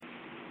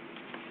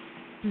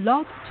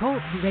Blog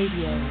Talk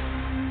Radio.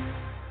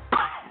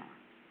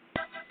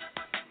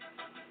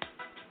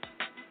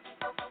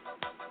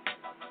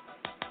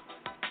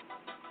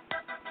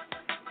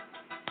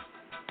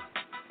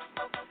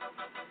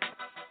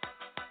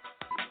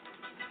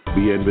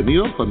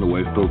 Bienvenidos a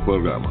nuestro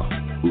programa.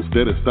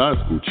 Usted está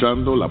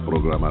escuchando la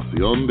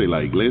programación de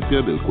la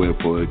Iglesia del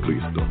Cuerpo de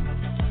Cristo.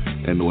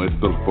 En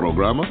nuestros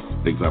programas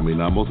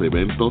examinamos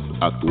eventos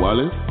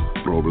actuales,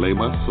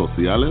 problemas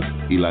sociales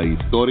y la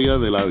historia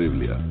de la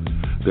Biblia,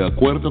 de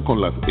acuerdo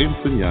con las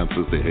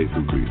enseñanzas de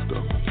Jesucristo.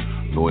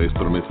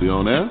 Nuestra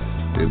misión es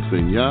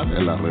enseñar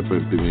el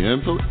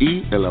arrepentimiento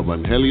y el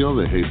Evangelio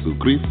de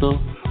Jesucristo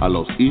a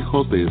los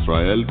hijos de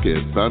Israel que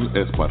están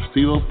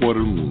esparcidos por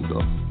el mundo.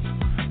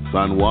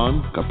 San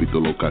Juan,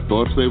 capítulo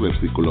 14,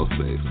 versículo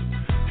 6.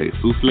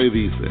 Jesús le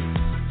dice: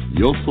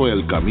 Yo soy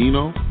el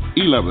camino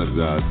y la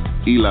verdad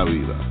y la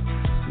vida.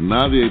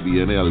 Nadie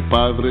viene al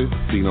Padre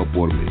sino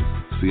por mí.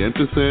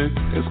 Siéntese,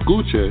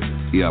 escuche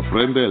y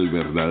aprende el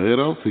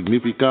verdadero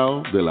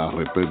significado del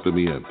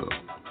arrepentimiento.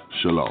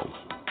 Shalom.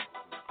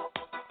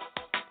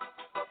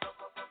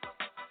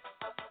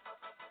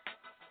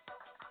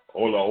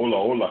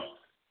 Hola,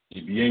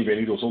 y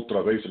bienvenidos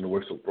otra vez a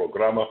nuestro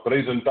programa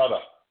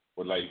presentada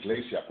por la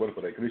Iglesia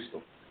Cuerpo de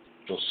Cristo.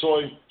 Yo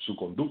soy su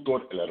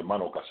conductor, el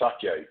hermano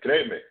Casaquia, y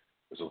créeme,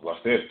 es un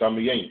placer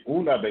también,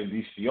 una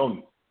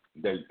bendición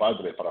del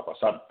Padre para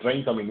pasar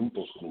 30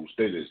 minutos con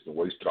ustedes,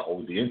 nuestra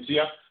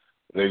audiencia,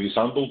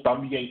 revisando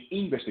también,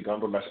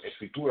 investigando las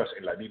escrituras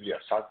en la Biblia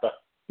Santa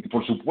y,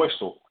 por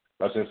supuesto,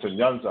 las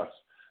enseñanzas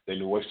de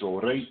nuestro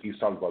Rey y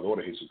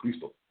Salvador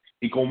Jesucristo.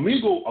 Y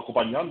conmigo,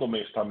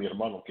 acompañándome, está mi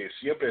hermano, que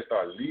siempre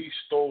está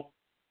listo,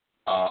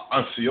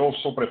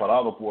 ansioso,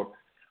 preparado por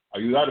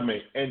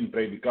ayudarme en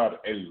predicar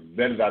el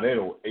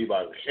verdadero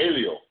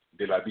evangelio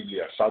de la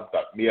Biblia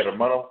Santa. Mi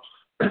hermano,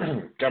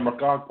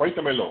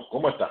 cuéntamelo,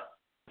 ¿cómo está?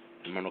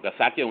 Hermano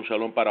Casaquia, un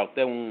shalom para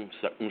usted, un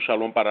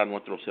shalom para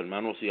nuestros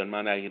hermanos y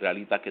hermanas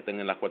israelitas que estén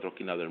en las cuatro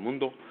esquinas del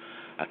mundo.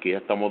 Aquí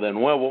estamos de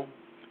nuevo,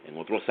 en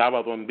otro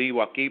sábado en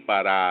vivo aquí,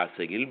 para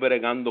seguir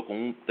bregando con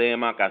un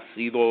tema que ha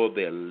sido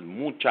de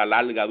mucha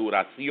larga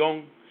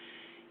duración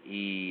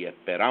y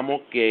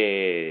esperamos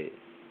que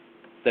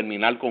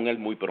terminar con él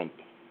muy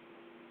pronto.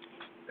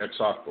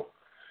 Exacto.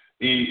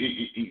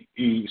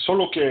 Y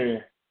solo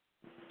que,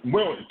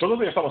 bueno,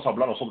 todavía estamos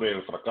hablando sobre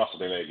el fracaso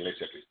de la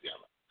iglesia cristiana.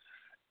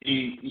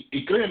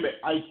 Y créeme,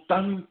 hay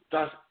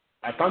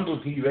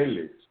tantos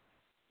niveles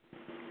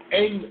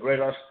en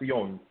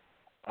relación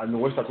a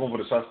nuestra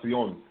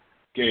conversación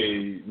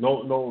que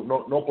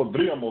no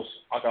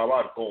podríamos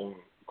acabar con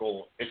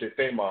ese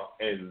tema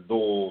en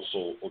dos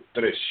o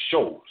tres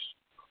shows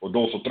o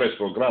dos o tres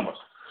programas.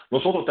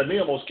 Nosotros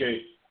teníamos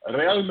que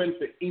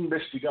realmente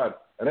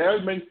investigar,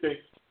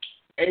 realmente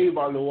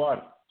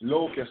evaluar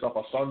lo que está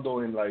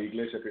pasando en la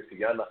iglesia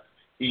cristiana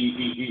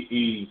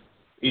y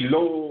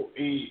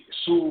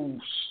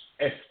sus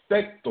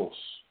efectos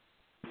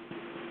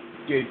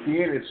que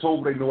tiene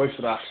sobre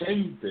nuestra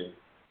gente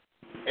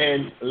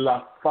en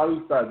la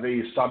falta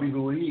de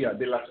sabiduría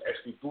de las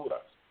escrituras,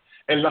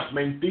 en las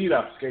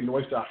mentiras que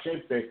nuestra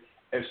gente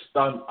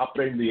están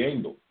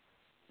aprendiendo.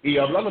 Y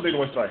hablando de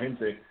nuestra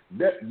gente,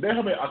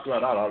 déjame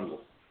aclarar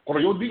algo.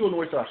 Cuando yo digo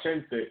nuestra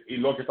gente y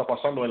lo que está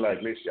pasando en la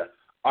iglesia,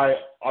 hay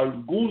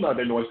alguna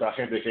de nuestra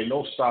gente que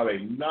no sabe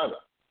nada.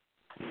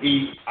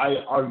 Y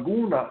hay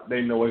alguna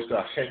de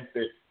nuestra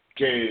gente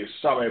que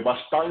sabe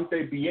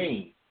bastante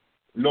bien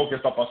lo que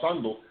está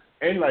pasando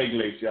en la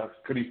iglesia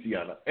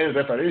cristiana en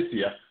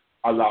referencia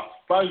a la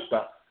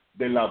falta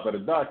de la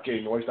verdad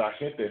que nuestra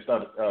gente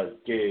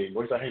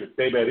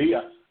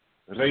debería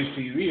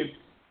recibir,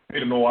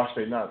 pero no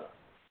hace nada.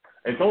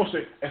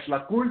 Entonces, es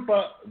la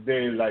culpa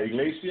de la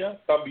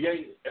iglesia,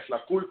 también es la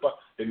culpa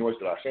de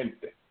nuestra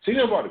gente. Sin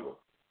embargo,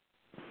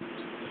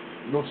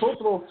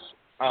 nosotros,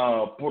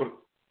 por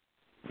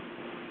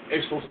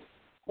estos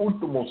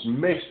últimos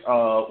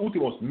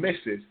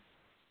meses,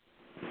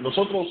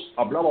 nosotros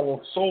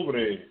hablábamos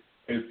sobre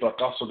el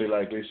fracaso de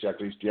la iglesia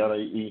cristiana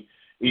y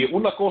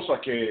una cosa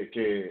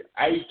que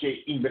hay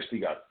que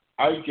investigar,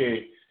 hay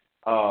que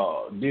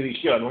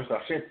dirigir a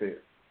nuestra gente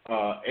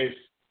es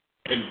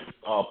el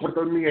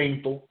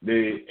comportamiento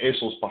de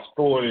esos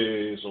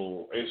pastores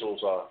o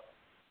esos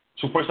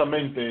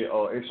supuestamente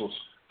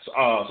esos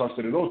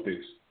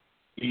sacerdotes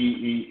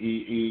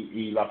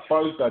y la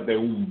falta de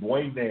un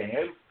buen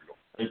ejemplo.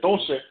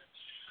 Entonces,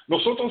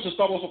 nosotros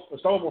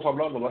estábamos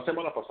hablando la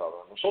semana pasada,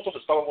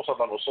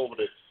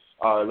 sobre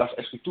las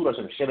escrituras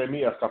en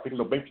Jeremías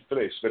capítulo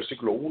 23,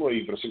 versículo 1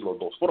 y versículo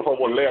 2. Por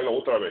favor, léalo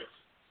otra vez.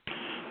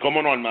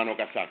 ¿Cómo no, hermano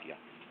Casaquia?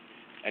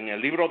 En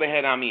el libro de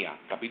Jeremías,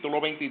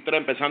 capítulo 23,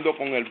 empezando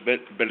con el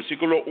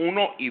versículo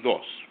 1 y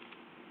 2.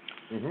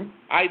 Uh-huh.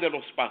 Hay de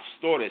los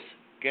pastores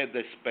que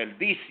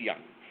desperdician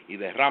y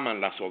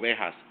derraman las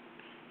ovejas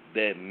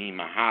de mi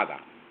majada,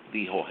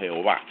 dijo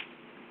Jehová.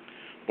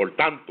 Por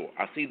tanto,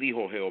 así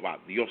dijo Jehová,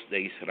 Dios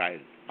de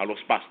Israel, a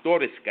los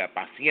pastores que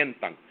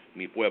apacientan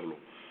mi pueblo: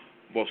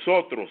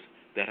 vosotros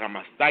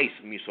derramasteis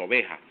mis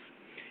ovejas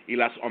y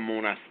las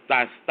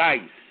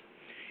amonestasteis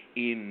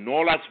y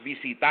no las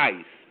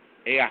visitáis,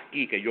 he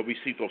aquí que yo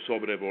visito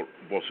sobre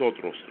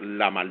vosotros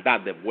la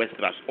maldad de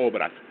vuestras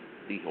obras,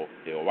 dijo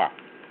Jehová.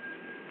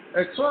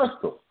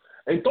 Exacto.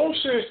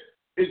 Entonces,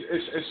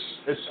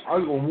 es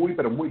algo muy,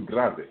 pero muy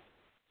grave.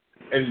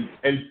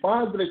 El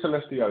Padre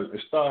Celestial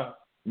está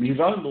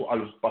mirando a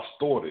los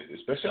pastores,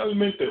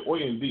 especialmente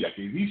hoy en día,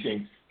 que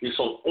dicen que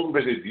son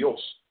hombres de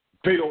Dios.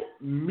 Pero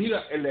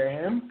mira el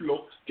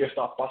ejemplo que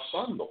está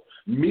pasando.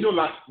 Mira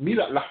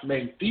las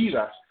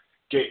mentiras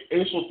que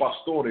esos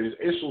pastores,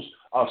 esos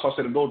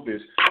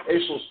sacerdotes,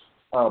 esos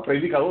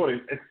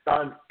predicadores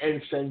están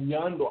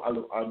enseñando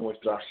a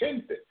nuestra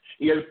gente.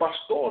 Y el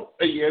pastor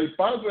y el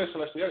Padre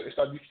Celestial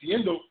está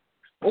diciendo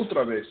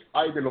otra vez,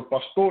 hay de los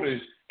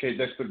pastores que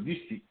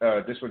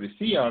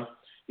desperdician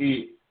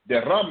y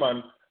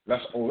derraman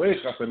las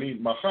ovejas de mi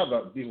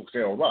majada, dijo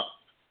Jehová.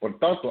 Por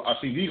tanto,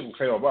 así dijo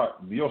Jehová,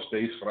 Dios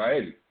de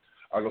Israel,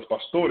 a los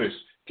pastores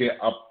que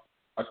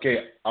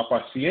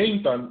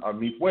apacientan a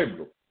mi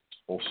pueblo.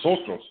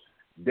 Vosotros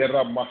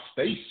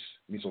derramasteis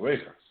mis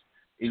ovejas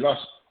y las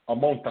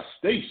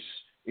amontasteis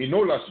y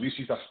no las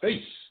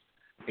visitasteis.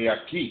 He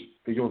aquí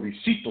que yo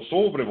visito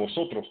sobre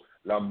vosotros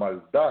la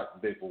maldad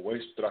de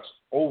vuestras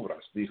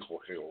obras, dijo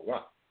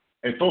Jehová.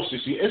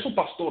 Entonces, si esos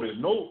pastores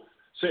no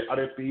se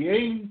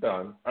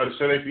arrepienten,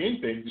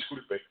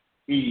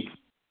 y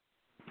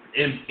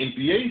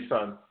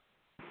empiezan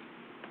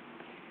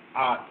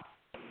a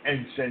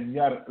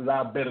enseñar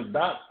la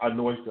verdad a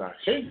nuestra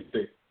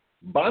gente,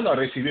 van a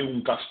recibir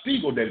un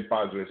castigo del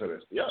Padre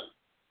Celestial.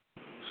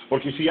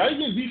 Porque si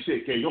alguien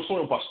dice que yo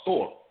soy un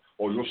pastor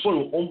o yo soy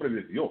un hombre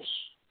de Dios,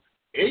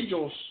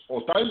 ellos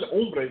o tal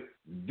hombre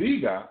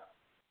diga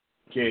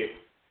que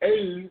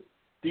él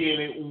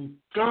tiene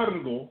un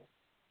cargo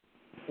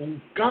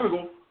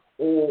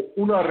o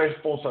una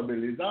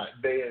responsabilidad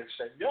de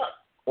enseñar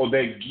o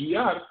de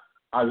guiar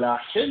a la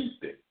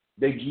gente,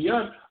 de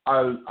guiar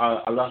a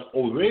las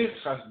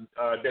ovejas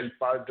del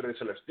Padre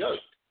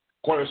Celestial,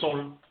 cuáles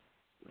son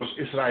los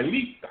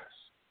israelitas.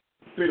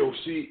 Pero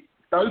si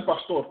tal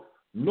pastor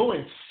no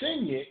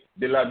enseñe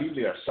de la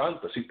Biblia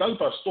Santa, si tal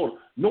pastor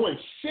no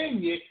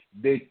enseñe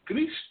de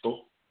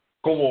Cristo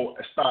como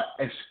está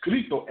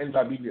escrito en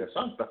la Biblia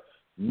Santa,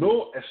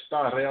 no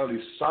está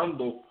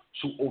realizando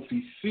su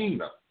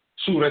oficina,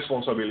 su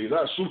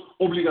responsabilidad, su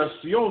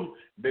obligación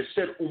de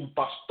ser un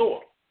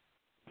pastor.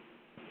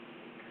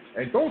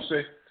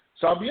 Entonces,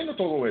 sabiendo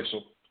todo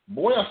eso,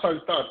 voy a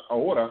saltar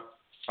ahora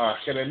a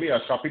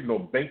Jeremías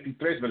capítulo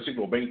 23,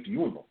 versículo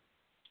 21.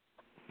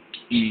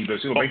 Y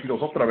versículo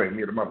 22 otra vez,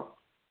 mi hermano.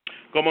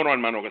 ¿Cómo no,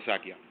 hermano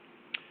Casaquia?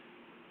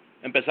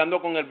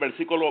 Empezando con el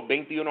versículo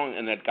 21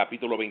 en el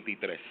capítulo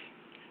 23.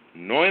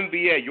 No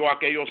envié yo a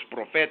aquellos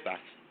profetas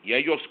y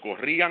ellos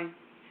corrían,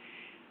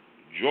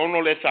 yo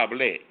no les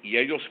hablé y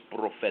ellos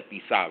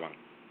profetizaban.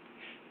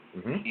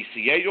 Y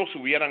si ellos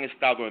hubieran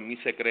estado en mi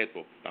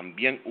secreto,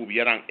 también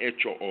hubieran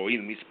hecho oír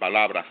mis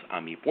palabras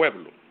a mi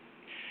pueblo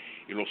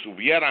y los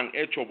hubieran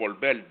hecho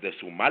volver de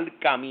su mal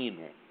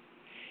camino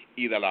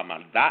y de la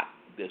maldad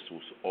de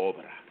sus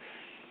obras.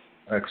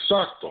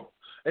 Exacto.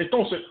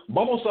 Entonces,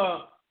 vamos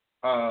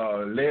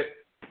a leer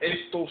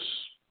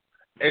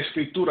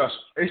escrituras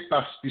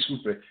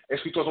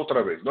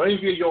otra vez. No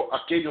envié yo a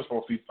aquellos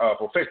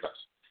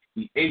profetas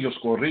y ellos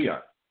corrían.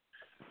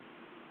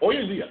 Hoy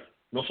en día,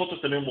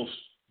 nosotros tenemos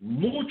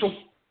muchos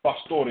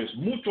pastores,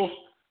 muchos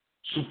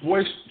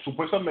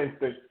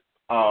supuestamente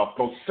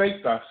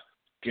profetas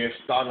que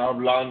están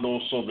hablando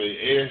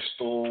sobre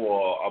esto,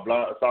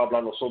 están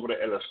hablando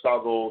sobre el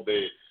estado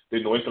de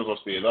nuestras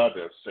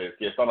sociedades,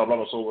 que están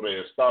hablando sobre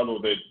el estado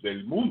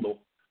del mundo,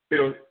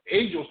 pero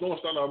ellos no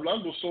están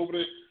hablando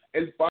sobre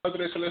el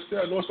Padre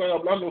Celestial, no están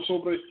hablando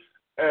sobre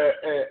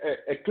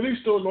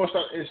Cristo, no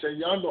están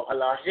enseñando a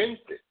la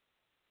gente.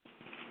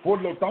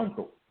 Por lo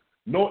tanto,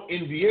 no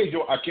envié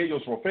yo a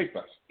aquellos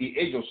profetas y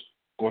ellos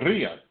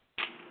corrían,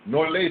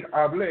 no les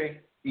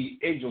hablé y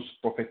ellos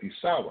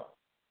profetizaban.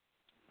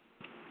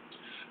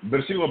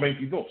 Versículo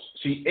 22,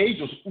 si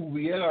ellos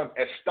hubieran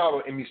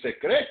estado en mi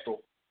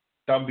secreto,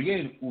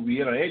 también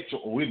hubieran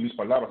hecho oír mis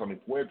palabras a mi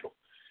pueblo.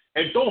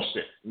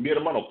 Entonces, mi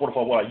hermano, por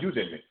favor,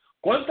 ayúdenme.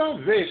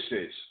 ¿Cuántas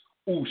veces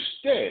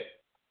usted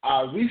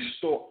ha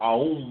visto a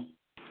un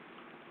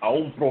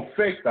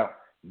profeta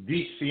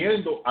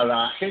diciendo a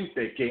la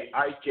gente que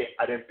hay que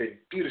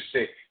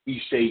arrepentirse y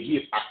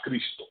seguir a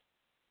Cristo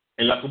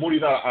en la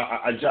comunidad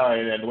allá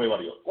en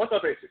Nueva York?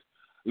 ¿Cuántas veces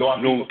lo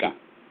han visto?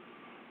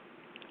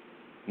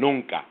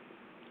 Nunca.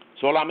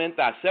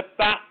 Solamente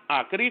acepta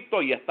a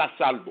Cristo y está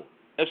salvo.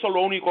 Eso es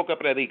lo único que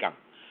predican.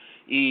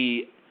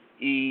 Y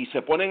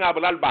se ponen a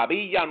hablar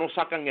babilla, no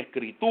sacan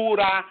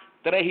escritura,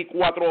 3 y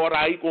 4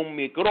 horas ahí con un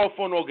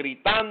micrófono,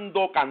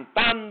 gritando,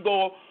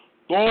 cantando,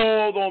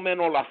 todo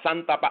menos la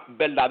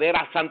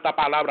verdadera santa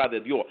palabra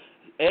de Dios.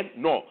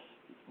 No,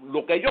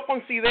 lo que ellos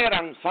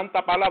consideran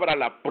santa palabra es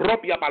la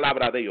propia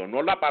palabra de ellos,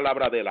 no la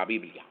palabra de la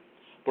Biblia.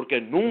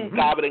 Porque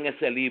nunca abren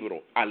ese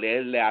libro a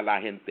leerle a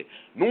la gente.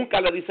 Nunca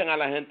le dicen a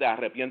la gente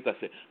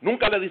arrepiéntase.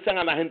 Nunca le dicen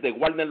a la gente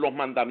guarden los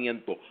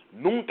mandamientos.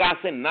 Nunca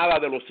hacen nada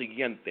de lo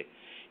siguiente.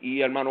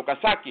 Y hermano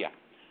Casaquia,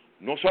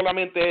 no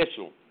solamente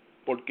eso,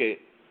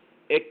 porque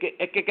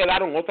es que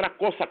quedaron otras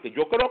cosas que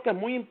yo creo que es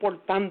muy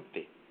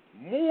importante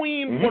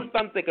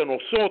que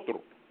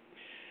nosotros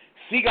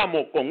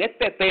sigamos con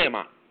este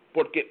tema,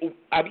 porque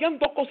habían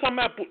dos cosas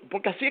más,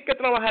 porque así es que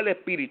trabaja el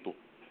Espíritu.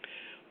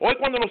 Hoy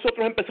cuando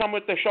nosotros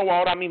empezamos este show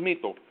ahora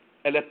mismito,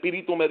 el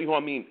Espíritu me dijo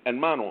a mí,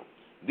 hermano,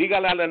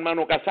 dígale al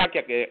hermano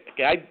Casaquia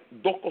que hay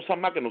dos cosas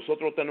más que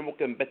nosotros tenemos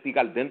que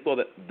investigar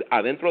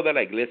adentro de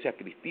la iglesia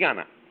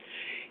cristiana.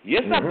 Y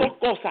esas dos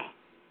cosas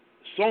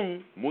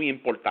son muy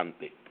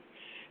importantes.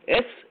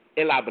 Es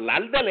el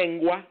hablar de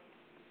lengua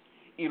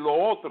y lo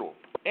otro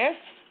es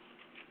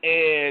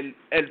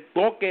el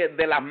toque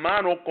de las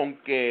manos con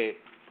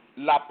que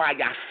la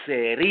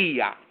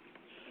payasería,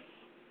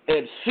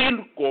 el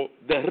circo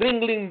de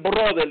Ringling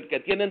Brothers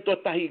que tienen todas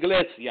estas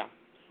iglesias,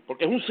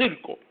 porque es un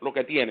circo lo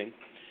que tienen,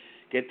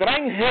 que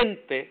traen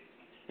gente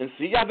en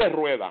sillas de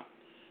ruedas,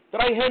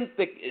 traen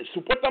gente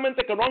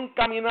supuestamente que no han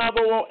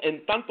caminado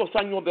en tantos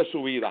años de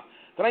su vida,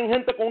 traen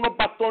gente con unos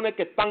bastones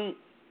que están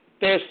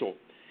tesos,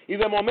 y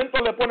de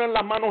momento le ponen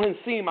las manos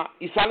encima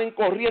y salen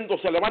corriendo,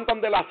 se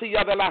levantan de la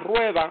silla de la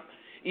rueda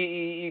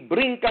y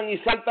brincan y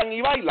saltan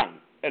y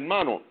bailan.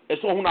 Hermano,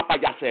 eso es una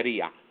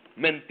payasería,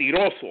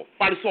 mentiroso,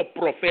 falso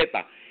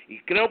profeta. Y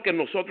creo que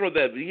nosotros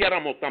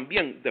debiéramos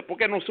también, después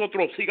que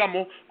nosotros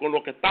sigamos con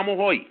lo que estamos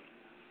hoy,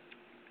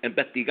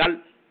 investigar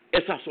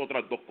esas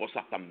otras dos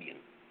cosas también.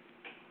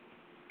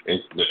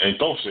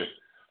 Entonces,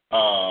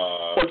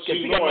 porque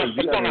si sí, no,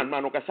 perdona,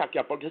 hermano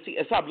Casaquia, porque sí,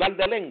 es hablar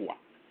de lengua,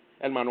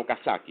 hermano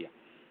Casaquia.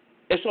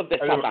 Eso es de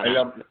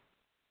Satanás.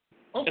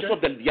 Okay. Eso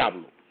es del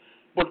diablo.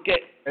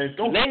 Porque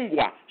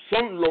lengua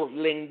son los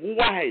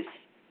lenguajes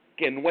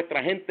que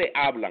nuestra gente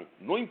hablan.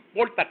 No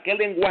importa qué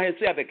lenguaje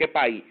sea, de qué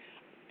país,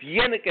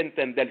 tiene que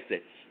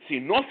entenderse. Si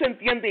no se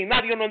entiende y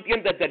nadie no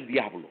entiende, es del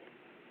diablo.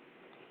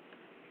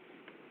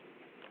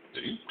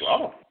 Sí,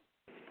 claro.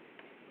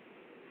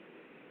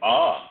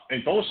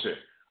 Entonces,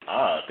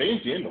 te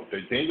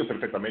entiendo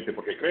perfectamente,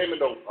 porque créeme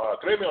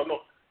o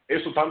no,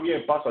 eso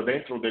también pasa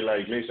dentro de la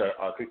iglesia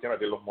cristiana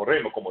de los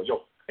morenos como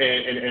yo.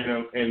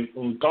 En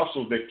un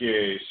caso de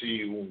que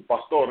si un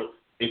pastor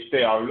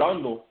esté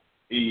hablando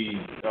y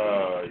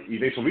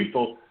de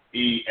súbito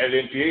y él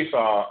empieza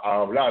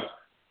a hablar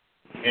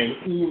en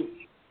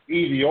un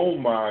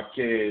idioma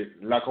que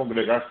la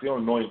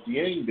congregación no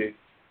entiende,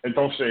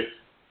 entonces,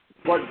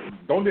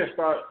 ¿dónde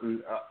está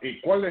y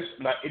cuál es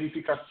la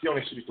edificación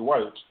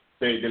espiritual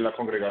de la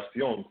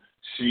congregación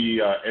si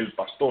el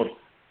pastor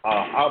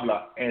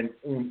habla en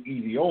un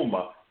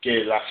idioma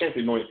que la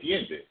gente no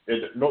entiende?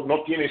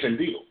 No tiene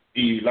sentido.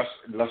 Y las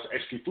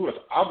escrituras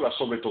hablan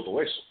sobre todo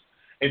eso.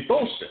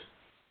 Entonces,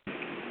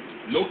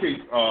 lo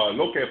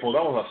que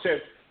podamos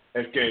hacer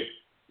es que,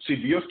 si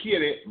Dios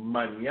quiere,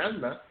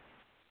 mañana,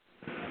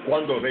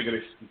 cuando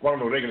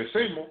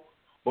regresemos,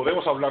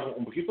 podemos hablar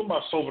un poquito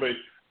más sobre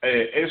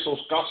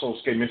esos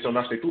casos que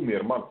mencionaste tú, mi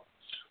hermano.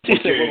 Sí,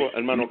 seguro,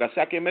 hermano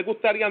Casaquia. Me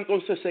gustaría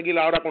entonces seguir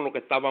ahora con lo que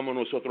estábamos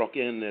nosotros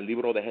aquí en el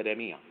libro de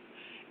Jeremías.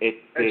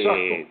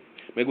 Exacto.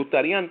 Me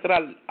gustaría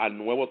entrar al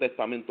Nuevo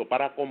Testamento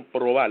para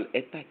comprobar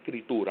esta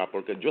escritura,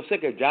 porque yo sé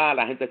que ya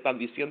la gente está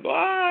diciendo,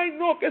 ay,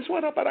 no, que eso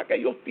era para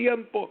aquellos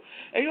tiempos.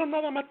 Ellos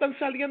nada más están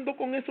saliendo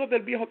con eso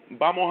del viejo.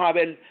 Vamos a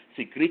ver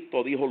si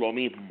Cristo dijo lo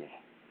mismo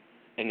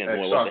en el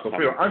Nuevo Testamento.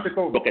 Pero ante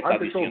todo, lo que está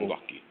diciendo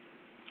aquí.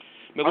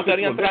 Me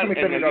gustaría entrar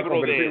en el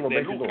libro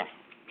de Lucas,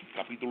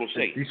 capítulo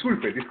 6.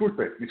 Disculpe,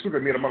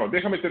 mi hermano.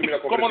 Déjame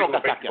terminar con el versículo 22. ¿Cómo no,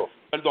 Casaquia?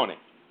 Perdone.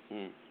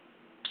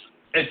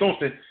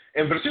 Entonces,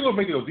 en versículo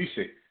 22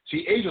 dice,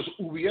 si ellos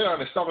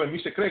hubieran estado en mi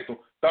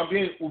secreto,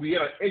 también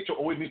hubieran hecho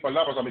oír mis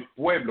palabras a mi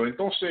pueblo.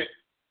 Entonces,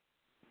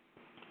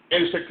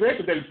 el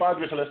secreto del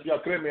Padre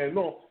Celestial, créeme o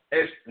no,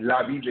 es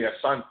la Biblia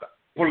Santa.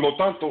 Por lo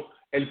tanto,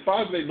 el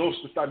Padre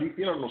nos está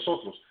diciendo a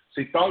nosotros,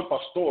 si tal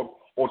pastor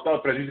o tal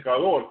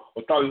predicador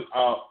o tal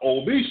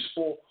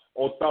obispo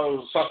o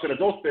tal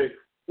sacerdote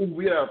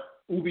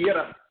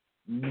hubiera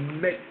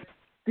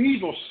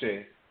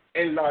metidose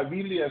en la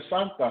Biblia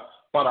Santa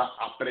para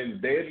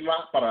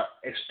aprenderla, para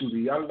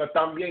estudiarla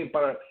también,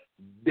 para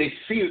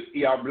decir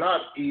y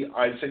hablar y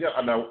a enseñar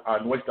a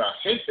nuestra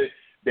gente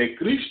de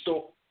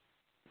Cristo,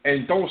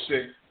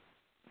 entonces,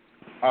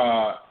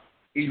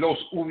 si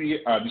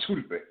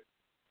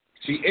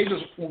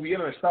ellos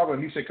hubieran estado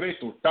en mi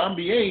secreto,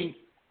 también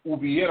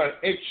hubieran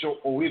hecho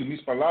oír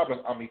mis palabras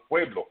a mi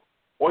pueblo.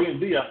 Hoy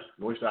en día,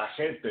 nuestra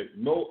gente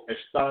no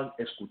está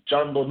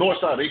escuchando, no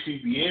está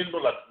recibiendo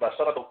la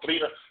sana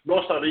doctrina,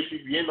 no está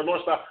recibiendo, no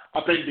está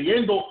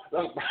aprendiendo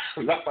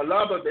la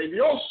palabra de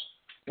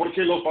Dios,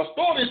 porque los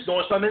pastores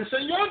no están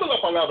enseñando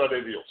la palabra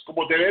de Dios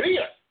como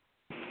deberían.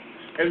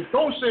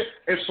 Entonces,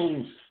 es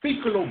un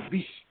ciclo,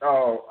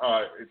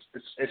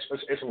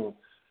 es un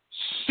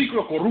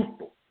ciclo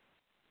corrupto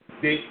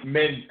de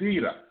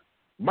mentira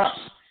más,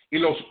 y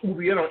los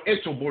hubieran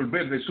hecho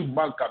volver de su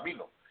mal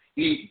camino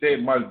y de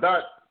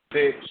maldad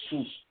de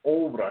sus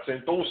obras.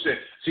 Entonces,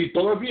 si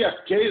todavía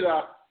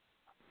queda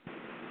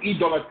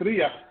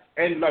idolatría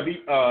en la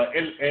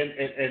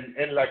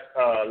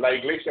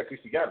iglesia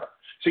cristiana,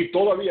 si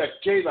todavía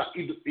queda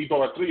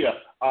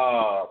idolatría,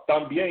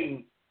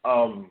 también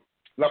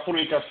la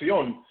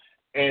fornicación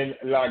en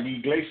la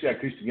iglesia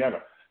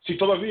cristiana, si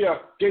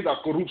todavía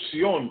queda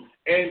corrupción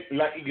en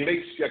la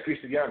iglesia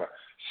cristiana,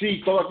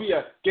 si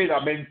todavía queda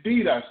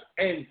mentiras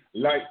en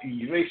la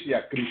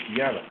iglesia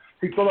cristiana,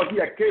 si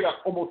todavía queda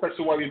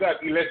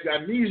homosexualidad y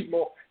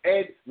lesbianismo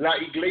en la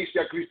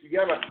iglesia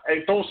cristiana,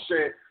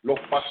 entonces los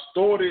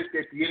pastores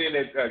que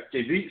tienen,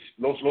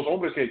 los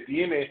hombres que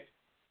tienen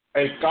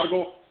el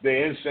cargo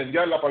de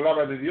enseñar la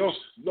palabra de Dios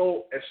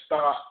no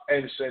está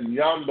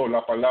enseñando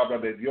la palabra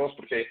de Dios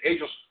porque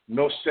ellos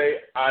no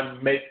se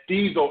han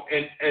metido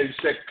en el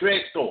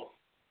secreto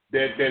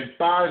del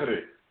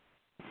Padre.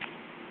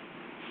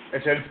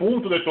 Es el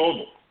punto de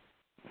todo.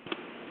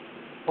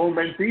 Son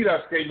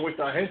mentiras que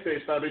nuestra gente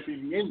está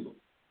recibiendo.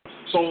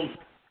 Son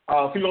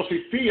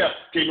filosofías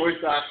que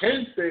nuestra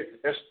gente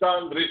está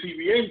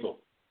recibiendo.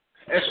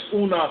 Es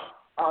una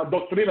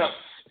doctrina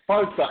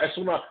falsa, es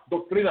una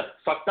doctrina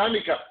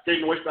satánica que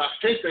nuestra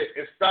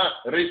gente está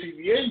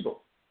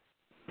recibiendo.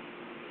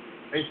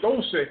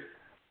 Entonces,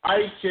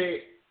 hay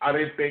que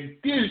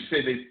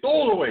arrepentirse de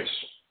todo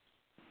eso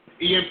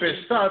y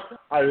empezar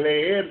a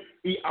leer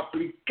y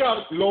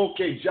aplicar lo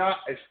que ya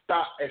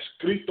está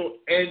escrito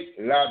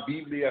en la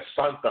Biblia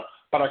Santa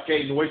para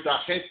que nuestra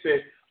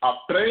gente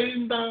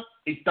aprenda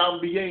y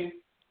también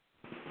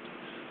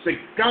se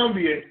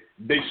cambie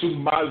de su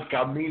mal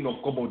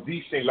camino, como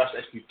dicen las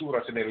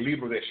escrituras en el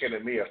libro de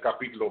Jeremías,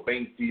 capítulo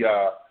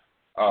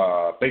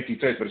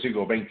 23,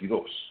 versículo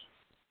 22.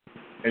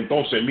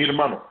 Entonces, mi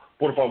hermano,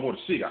 por favor,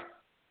 siga.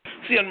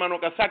 Sí, hermano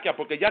Casaquia,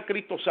 porque ya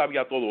Cristo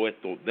sabía todo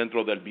esto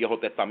dentro del Viejo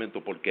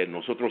Testamento, porque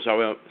nosotros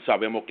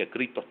sabemos que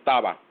Cristo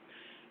estaba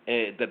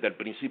desde el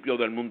principio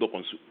del mundo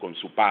con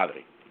su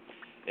Padre.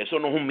 Eso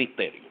no es un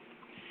misterio.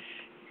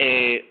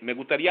 Me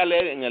gustaría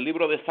leer en el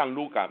libro de San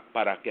Lucas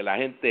para que la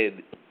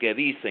gente que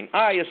dicen,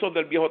 eso es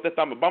del Viejo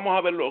Testamento, vamos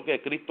a ver lo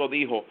que Cristo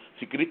dijo,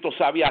 si Cristo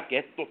sabía que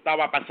esto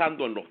estaba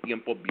pasando en los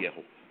tiempos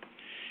viejos.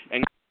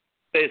 En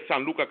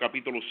San Lucas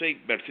capítulo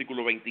 6,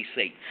 versículo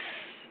 26.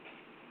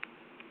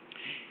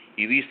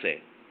 Y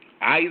dice,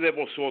 ay de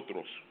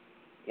vosotros,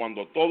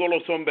 cuando todos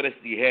los hombres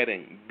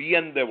dijeren,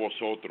 bien de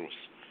vosotros,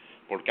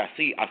 porque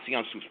así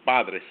hacían sus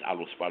padres a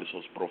los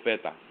falsos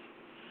profetas.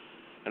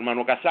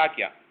 Hermano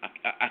Casaquia,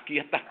 aquí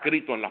está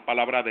escrito en las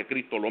palabras de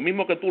Cristo, lo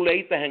mismo que tú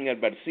leíste en el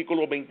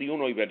versículo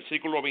 21 y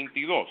versículo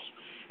 22,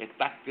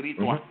 está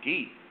escrito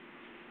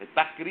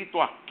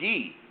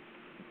aquí,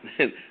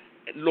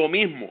 lo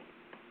mismo,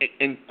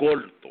 en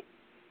corto.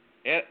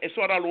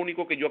 Eso era lo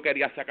único que yo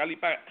quería sacar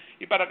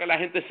y para que la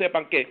gente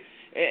sepan que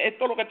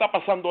esto es lo que está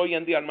pasando hoy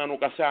en día, hermano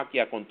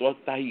Casaquia, con todas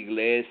estas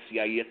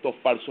iglesias y estos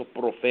falsos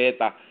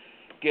profetas,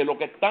 que lo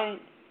que están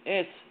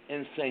es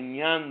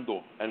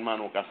enseñando,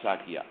 hermano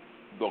Casaquia,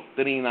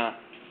 doctrina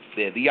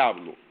de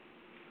diablo.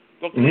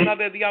 Doctrinas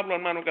de diablo,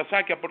 hermano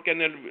Casaquia, porque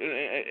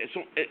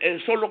eso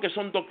es lo que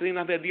son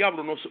doctrinas de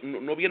diablo,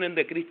 no vienen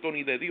de Cristo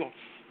ni de Dios.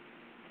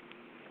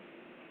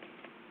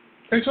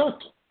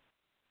 Exacto.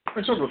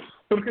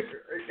 Porque,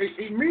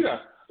 y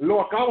mira,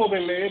 lo acabo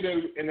de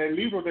leer en el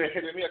libro de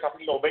Jeremías,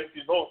 capítulo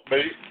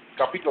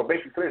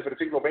 23,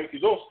 versículo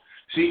 22.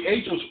 Si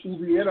ellos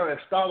hubieran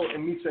estado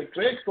en mi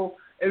secreto,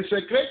 el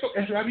secreto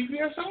es la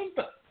Biblia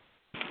Santa.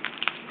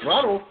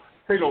 Claro,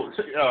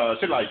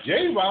 se la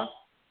lleva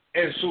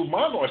en sus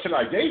manos, se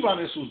la llevan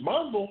en sus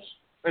manos,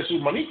 en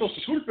sus manitos,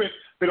 disculpe,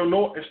 pero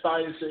no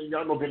está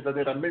enseñando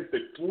verdaderamente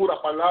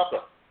pura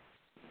palabra,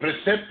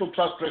 precepto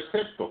tras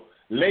precepto,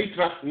 ley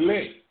tras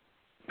ley.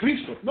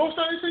 Cristo no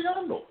está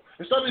enseñando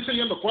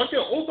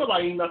cualquier otra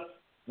vaina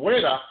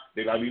fuera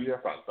de la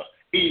Biblia Santa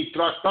y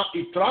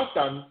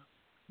tratan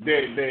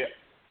de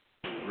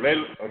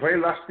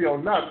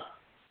relacionar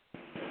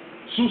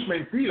sus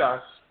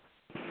mentiras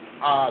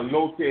a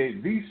lo que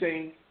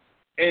dicen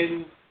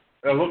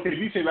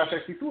las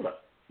escrituras.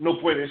 No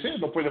puede ser,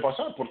 no puede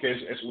pasar porque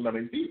es una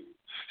mentira.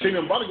 Sin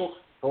embargo,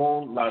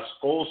 son las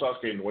cosas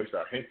que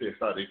nuestra gente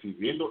está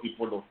recibiendo y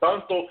por lo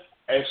tanto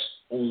es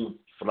un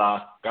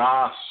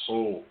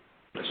fracaso.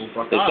 Es un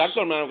fracaso.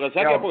 Exacto, hermano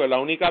Casaquia, porque la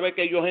única vez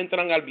que ellos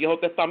entran al Viejo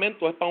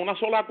Testamento es para una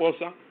sola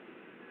cosa.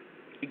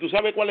 Y tú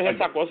sabes cuál es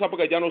esa cosa,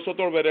 porque ya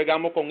nosotros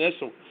bregamos con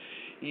eso.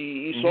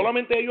 Y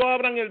solamente ellos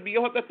abran el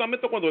Viejo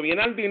Testamento cuando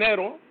viene al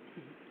dinero.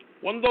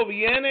 Cuando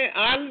viene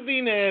al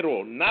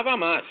dinero, nada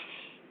más.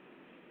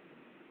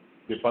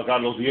 De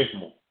pagar los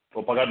diezmos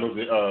o pagar los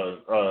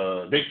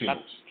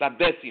décimos. Las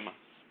décimas.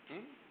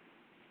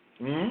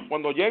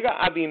 Cuando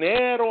llega a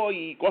dinero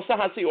y cosas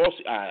así,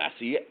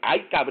 así hay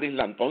que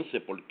abrirla entonces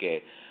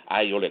porque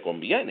a ellos le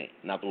conviene,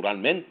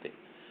 naturalmente.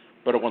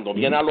 Pero cuando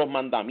vienen a los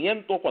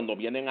mandamientos, cuando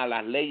vienen a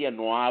las leyes,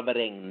 no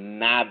abren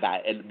nada.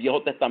 El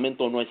Viejo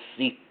Testamento no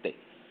existe.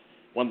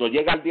 Cuando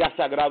llega el día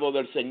sagrado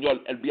del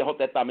Señor, el Viejo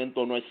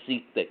Testamento no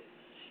existe.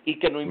 Y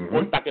que no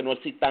importa que no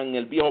exista en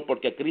el Viejo,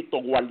 porque Cristo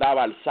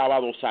guardaba el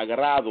sábado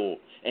sagrado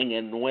en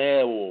el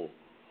Nuevo.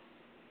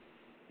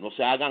 No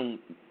se hagan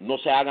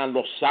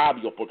los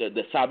sabios, porque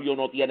de sabio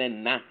no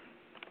tienen nada.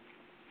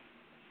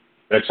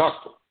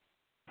 Exacto.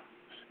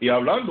 Y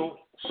hablando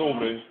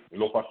sobre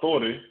los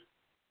pastores,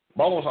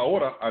 vamos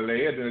ahora a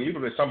leer el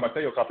libro de San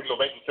Mateo, capítulo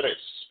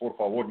 23. Por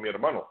favor, mi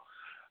hermano.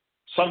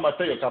 San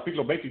Mateo,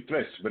 capítulo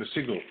 23,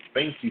 versículos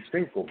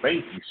 25,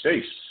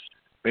 26,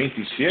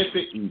 27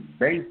 y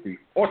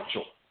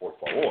 28, por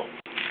favor.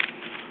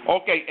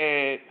 Ok,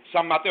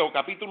 San Mateo,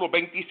 capítulo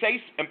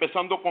 26,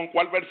 empezando con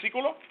 ¿cuál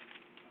versículo?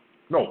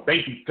 No,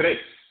 23.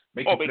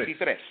 Oh,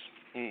 23.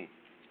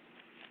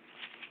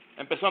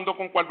 Empezando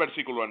con ¿cuál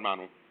versículo,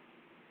 hermano?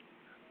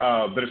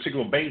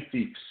 Versículo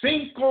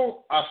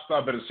 25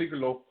 hasta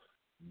versículo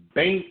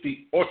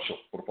 28,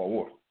 por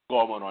favor.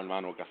 ¿Cómo no,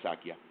 hermano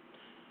Casaquia?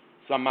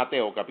 San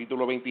Mateo,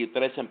 capítulo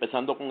 23,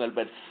 empezando con el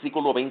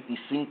versículo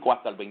 25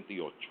 hasta el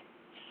 28.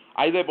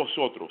 Hay de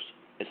vosotros,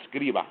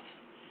 escribas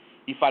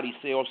y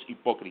fariseos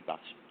hipócritas,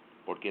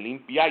 porque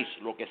limpiáis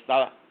lo que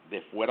está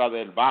de fuera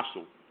del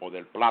vaso o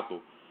del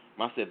plato,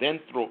 mas de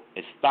dentro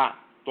está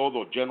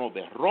todo lleno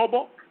de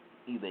robo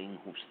y de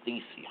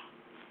injusticia.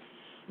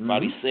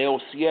 Fariseo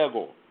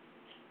ciego,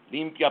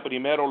 limpia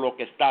primero lo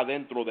que está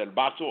dentro del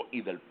vaso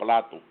y del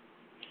plato,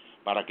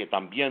 para que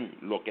también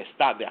lo que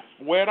está de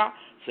afuera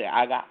se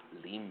haga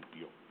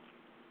limpio.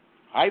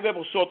 Ay de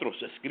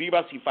vosotros,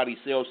 escribas y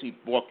fariseos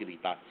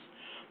hipócritas,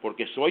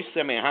 porque sois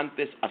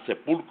semejantes a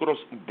sepulcros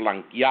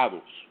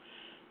blanqueados,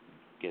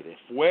 que de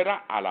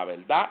fuera a la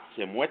verdad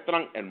se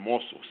muestran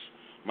hermosos,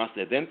 mas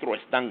de dentro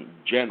están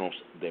llenos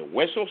de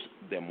huesos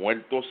de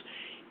muertos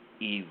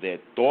y de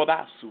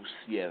toda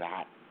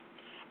suciedad.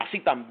 Así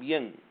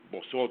también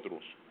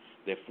vosotros,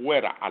 de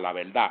fuera a la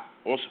verdad,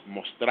 os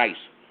mostráis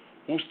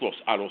justos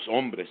a los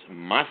hombres,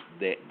 más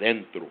de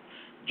dentro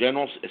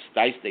llenos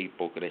estáis de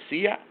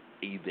hipocresía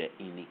y de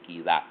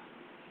iniquidad.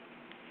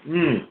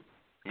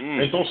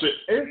 Entonces,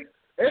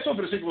 esos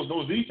versículos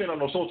nos dicen a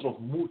nosotros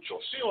mucho,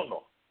 ¿sí o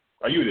no?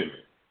 Ayúdenme.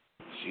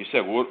 Sí,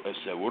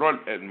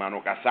 seguro,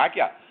 hermano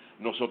Casaquia.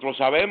 Nosotros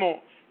sabemos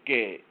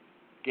que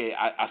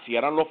así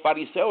eran los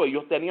fariseos.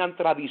 Ellos tenían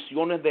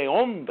tradiciones de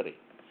hombre.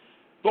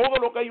 Todo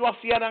lo que ellos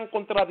hacían eran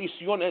con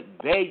tradiciones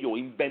de ellos,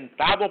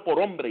 inventado por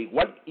hombre,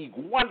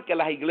 igual que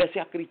las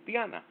iglesias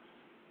cristianas.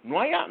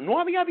 No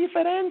había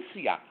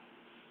diferencia.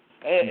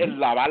 El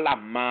lavar las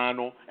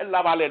manos, el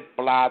lavar el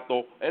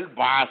plato, el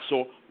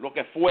vaso, lo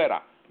que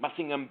fuera. Mas,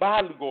 sin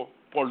embargo,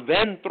 por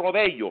dentro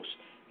de ellos,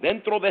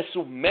 dentro de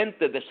sus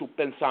mentes, de sus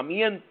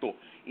pensamientos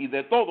y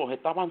de todos,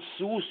 estaban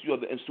sucios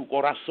en su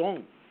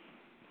corazón.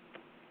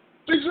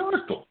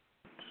 Exacto.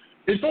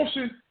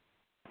 Entonces,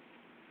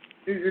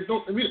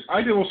 mira,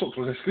 hay de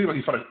vosotros, escribas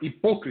y fariseos,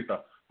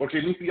 hipócritas, porque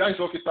limpiáis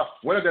lo que está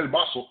fuera del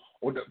vaso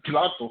o del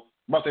plato,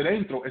 mas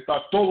dentro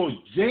está todo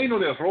lleno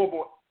de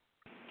robo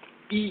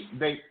y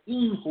de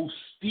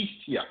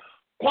injusticia.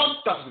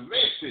 ¿Cuántas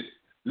veces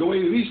lo he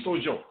visto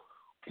yo?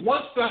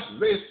 ¿Cuántas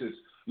veces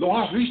lo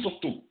has visto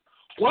tú?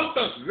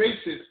 ¿Cuántas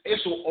veces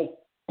eso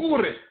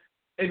ocurre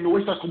en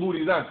nuestras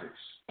comunidades?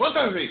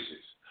 ¿Cuántas veces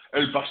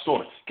el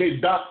pastor que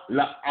da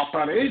la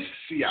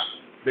apariencia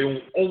de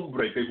un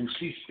hombre de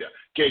justicia,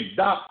 que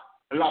da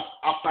la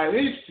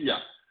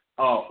apariencia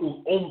a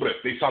un hombre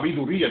de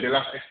sabiduría de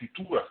las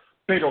escrituras,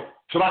 pero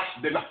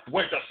tras de las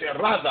puertas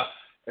cerradas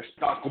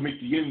está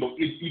cometiendo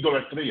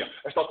idolatría,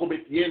 está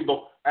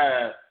cometiendo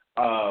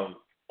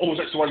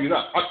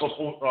homosexualidad,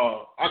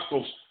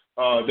 actos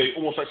de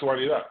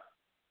homosexualidad,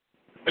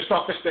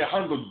 está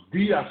festejando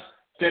días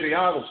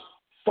feriados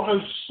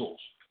falsos,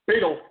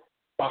 pero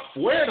para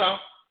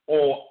afuera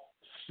o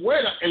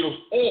fuera en los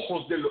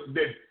ojos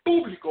del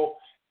público,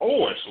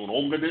 es un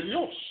hombre de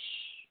Dios,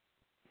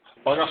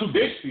 paga su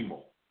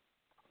décimo.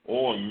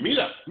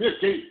 Mira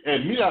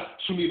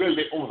su nivel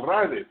de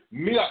honradez,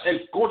 mira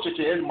el coche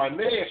que él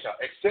maneja,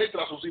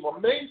 etcétera,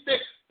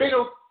 sucesivamente,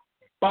 pero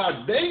para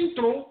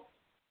adentro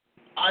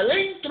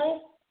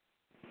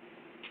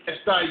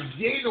está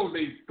lleno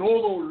de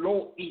todo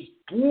lo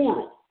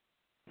impuro.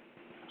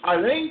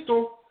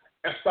 Adentro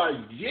está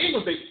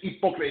lleno de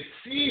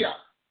hipocresía,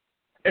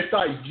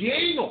 está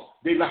lleno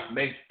de las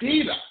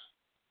mentiras,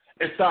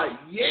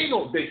 está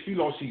lleno de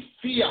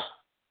filosofía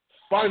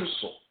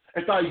falso.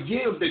 Está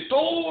lleno de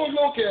todo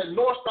lo que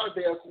no está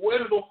de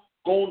acuerdo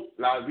con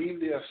la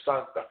Biblia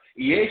Santa.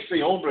 Y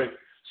ese hombre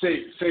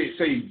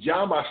se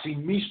llama a sí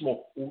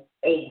mismo un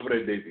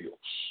hombre de Dios.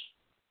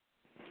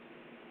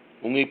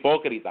 Un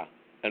hipócrita,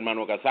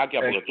 hermano Casaquia,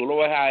 porque tú lo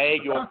ves a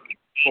ellos,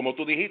 como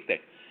tú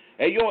dijiste.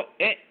 Ellos,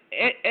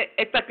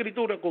 esta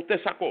escritura que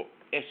usted sacó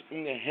es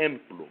un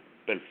ejemplo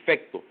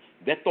perfecto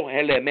de estos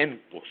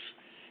elementos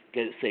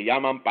que se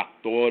llaman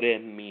pastores,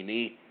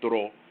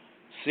 ministros,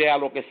 sea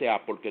lo que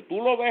sea, porque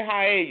tú lo ves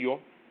a ellos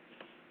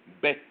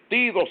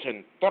vestidos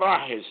en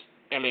trajes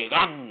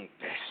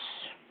elegantes.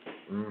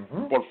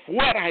 Por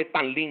fuera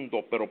están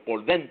lindos, pero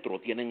por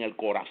dentro tienen el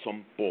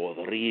corazón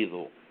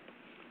podrido.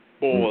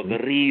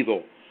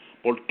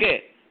 ¿Por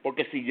qué?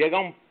 Porque si llega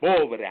un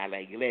pobre a la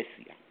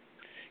iglesia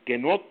que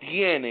no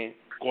tiene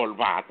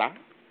corbata,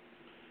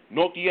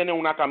 no tiene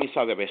una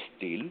camisa de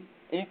vestir,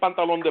 un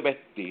pantalón de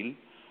vestir,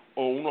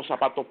 o unos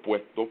zapatos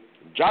puestos,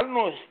 ya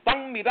nos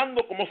están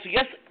mirando como si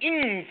es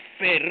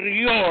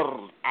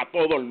inferior a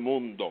todo el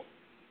mundo.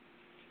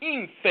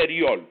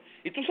 Inferior.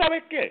 ¿Y tú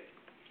sabes qué?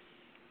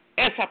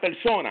 Esa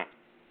persona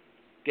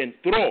que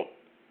entró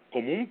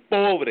como un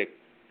pobre,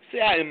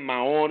 sea en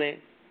maones,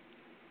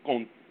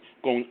 con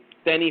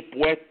tenis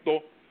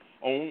puesto,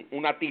 o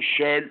una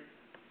t-shirt,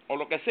 o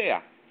lo que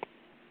sea,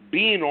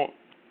 vino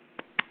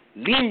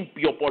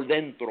limpio por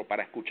dentro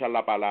para escuchar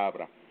la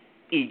palabra.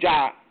 Y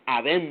ya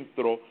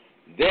adentro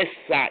de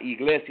esa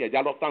iglesia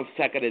ya lo están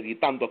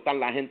desacreditando, están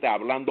la gente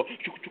hablando,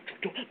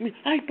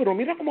 ay, pero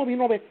mira cómo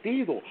vino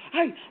vestido,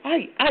 ay,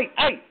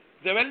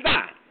 de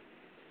verdad.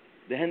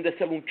 Dejen de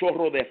ser un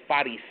chorro de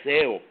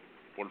fariseo,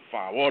 por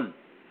favor.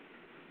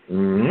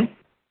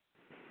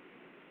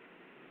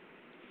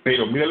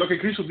 Pero mira lo que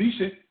Cristo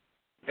dice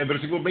en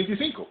versículo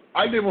 25.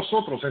 Ay de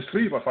vosotros,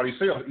 escribas,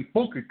 fariseos,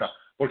 hipócritas,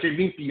 porque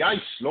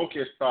limpiáis lo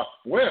que está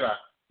fuera.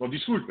 No,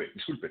 disculpe.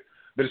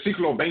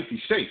 Versículo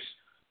 26.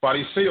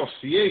 Fariseo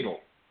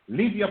ciego,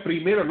 limpia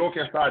primero lo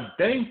que está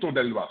dentro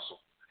del vaso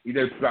y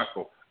del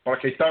plato, para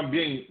que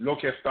también lo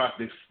que está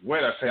de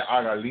fuera se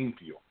haga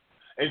limpio.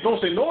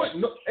 Entonces,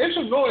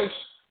 eso no es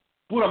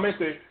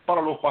puramente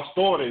para los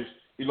pastores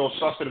y los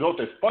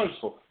sacerdotes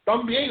falsos,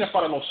 también es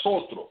para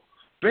nosotros.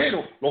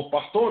 Pero los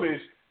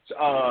pastores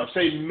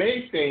se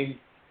meten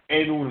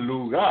en un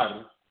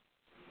lugar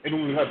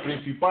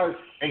principal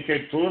en que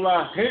toda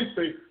la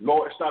gente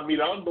lo está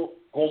mirando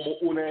como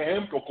un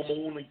ejemplo, como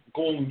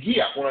un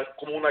guía,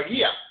 como una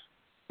guía.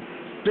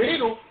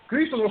 Pero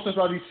Cristo nos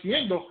está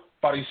diciendo,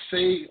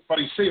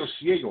 fariseo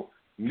ciego,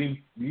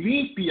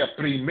 limpia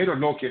primero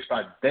lo que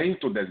está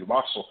dentro del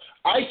vaso.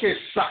 Hay que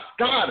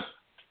sacar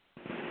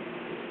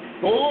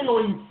todo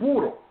lo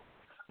impuro.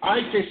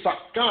 Hay que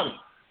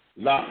sacar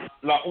la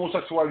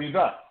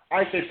homosexualidad.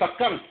 Hay que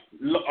sacar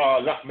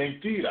las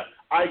mentiras.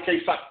 Hay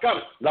que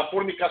sacar la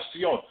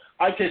fornicación.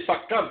 Hay que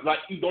sacar la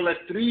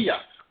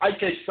idolatría. Hay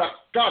que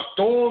sacar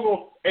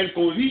todo el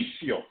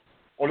codicio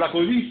o la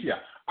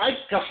codicia. Hay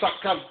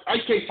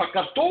que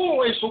sacar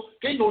todo eso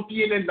que no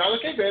tiene nada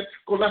que ver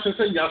con las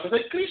enseñanzas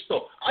de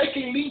Cristo. Hay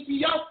que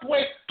limpiar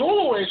pues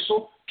todo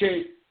eso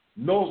que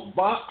nos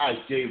va a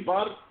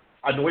llevar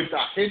a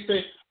nuestra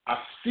gente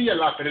hacia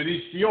la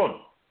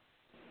perdición.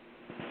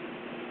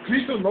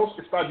 Cristo nos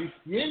está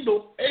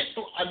diciendo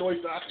esto a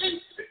nuestra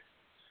gente,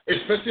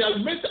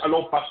 especialmente a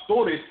los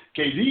pastores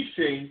que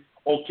dicen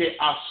o que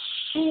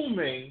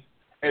asumen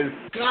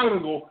el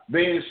cargo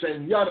de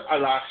enseñar a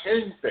la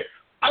gente.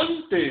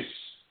 Antes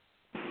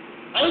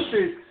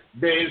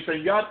de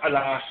enseñar a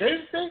la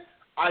gente,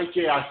 hay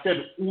que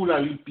hacer una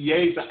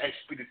limpieza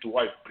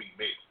espiritual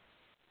primero,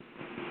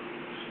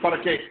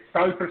 para que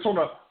tal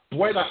persona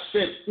pueda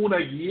ser una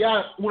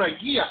guía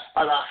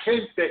a la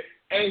gente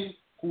en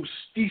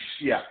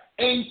justicia,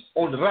 en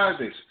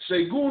honradez,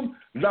 según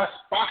las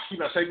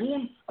páginas,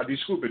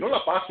 no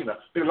la página,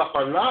 pero las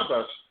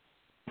palabras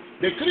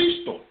de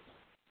Cristo,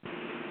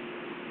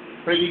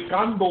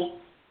 predicando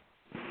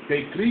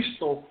de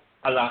Cristo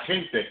a la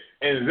gente,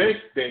 en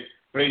vez de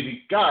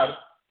predicar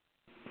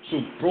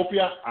su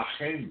propia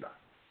agenda.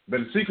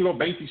 Versículo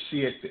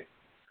 27.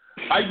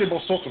 Ay de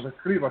vosotros,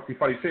 escribas y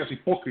fariseos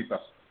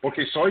hipócritas,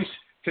 porque sois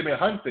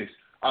semejantes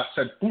a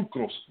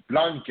sepulcros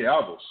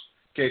blanqueados,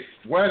 que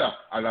fuera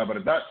a la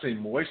verdad se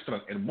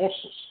muestran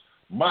hermosos,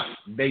 mas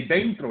de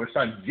dentro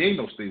están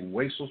llenos de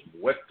huesos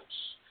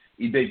muertos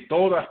y de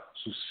toda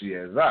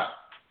suciedad.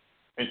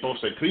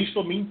 Entonces,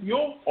 ¿Cristo mintió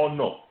o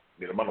no?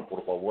 Mi hermano,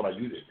 por favor,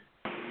 ayúdeme.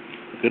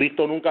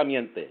 Cristo nunca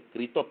miente.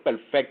 Cristo es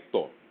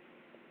perfecto.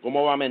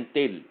 ¿Cómo va a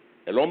mentir?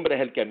 El hombre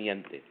es el que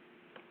miente.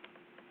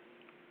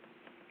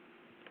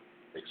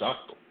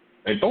 Exacto.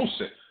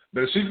 Entonces,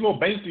 versículo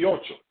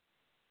 28.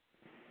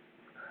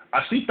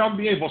 Así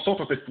también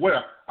vosotros de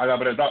fuera a la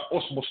verdad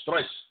os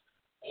mostráis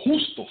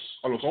justos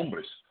a los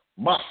hombres,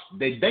 mas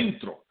de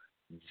dentro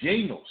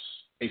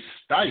llenos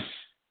estáis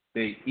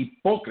de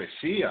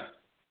hipocresía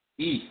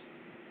y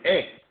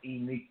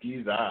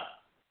iniquidad.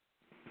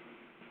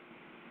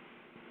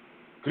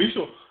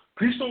 Cristo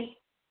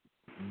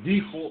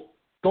dijo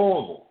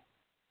todo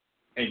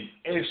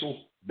en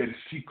esos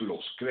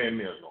versículos,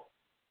 créeme o no.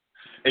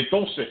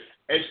 Entonces,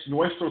 es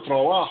nuestro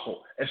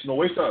trabajo, es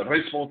nuestra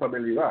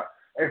responsabilidad,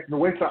 es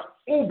nuestra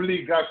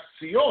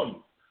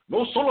obligación,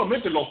 no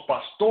solamente los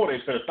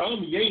pastores, pero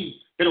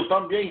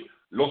también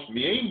los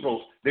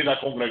miembros de la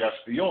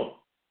congregación.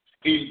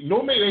 Y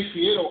no me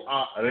refiero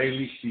a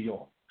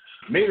religión,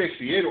 me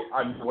refiero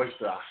a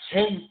nuestra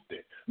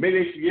gente, me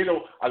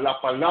refiero a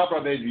la palabra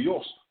de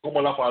Dios,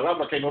 como la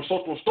palabra que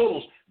nosotros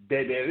todos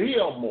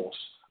deberíamos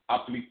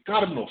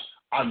aplicarnos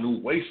a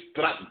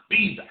nuestras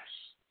vidas,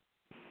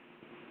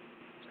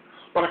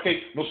 para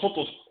que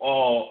nosotros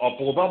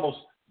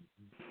podamos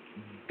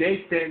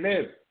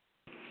detener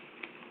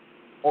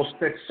o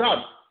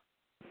cesar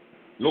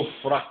los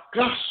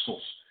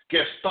fracasos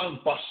que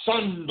están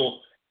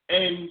pasando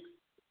en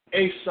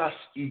esas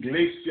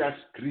iglesias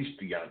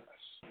cristianas.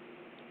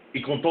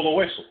 Y con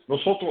todo eso,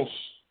 nosotros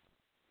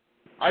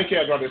hay que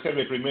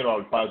agradecerle primero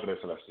al Padre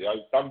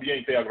Celestial.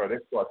 También te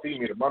agradezco a ti,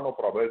 mi hermano,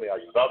 por haberme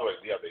ayudado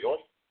el día de hoy.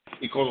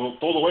 Y con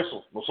todo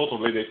eso, nosotros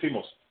le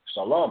decimos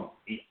shalom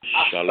y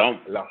hasta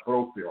Shalom. la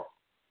próxima.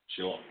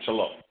 Shalom.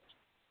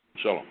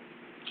 Shalom.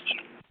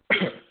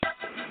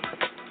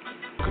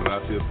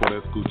 Gracias por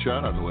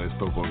escuchar a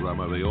nuestro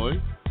programa de hoy.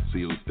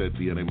 Si usted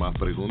tiene más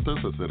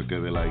preguntas acerca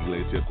de la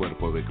Iglesia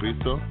Cuerpo de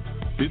Cristo,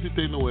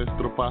 visite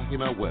nuestra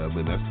página web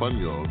en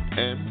español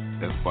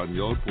en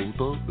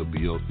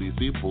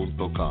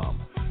español.thebocc.com.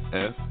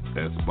 Es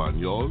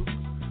español,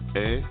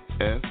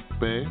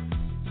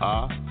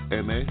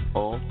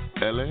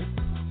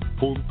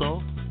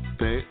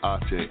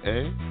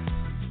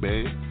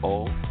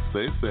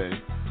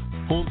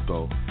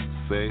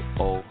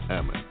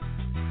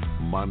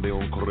 Mande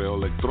un correo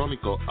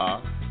electrónico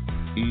a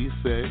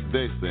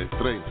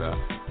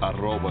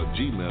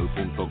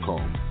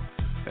icdc30@gmail.com.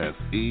 Es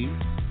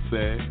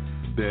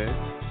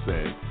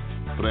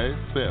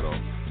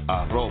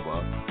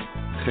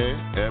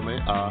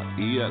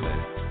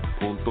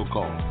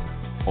icdc30@gmail.com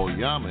o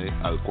llame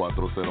al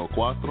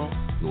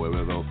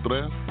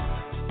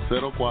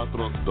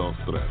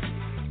 404-923-0423.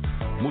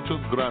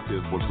 Muchas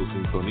gracias por su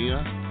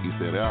sintonía y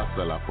será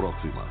hasta la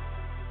próxima.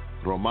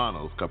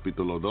 Romanos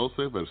capítulo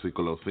 12,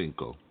 versículo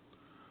 5.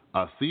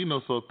 Así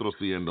nosotros,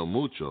 siendo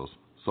muchos,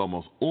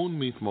 somos un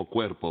mismo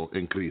cuerpo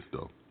en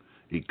Cristo,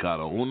 y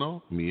cada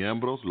uno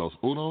miembros los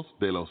unos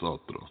de los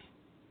otros.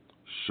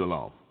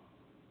 Shalom.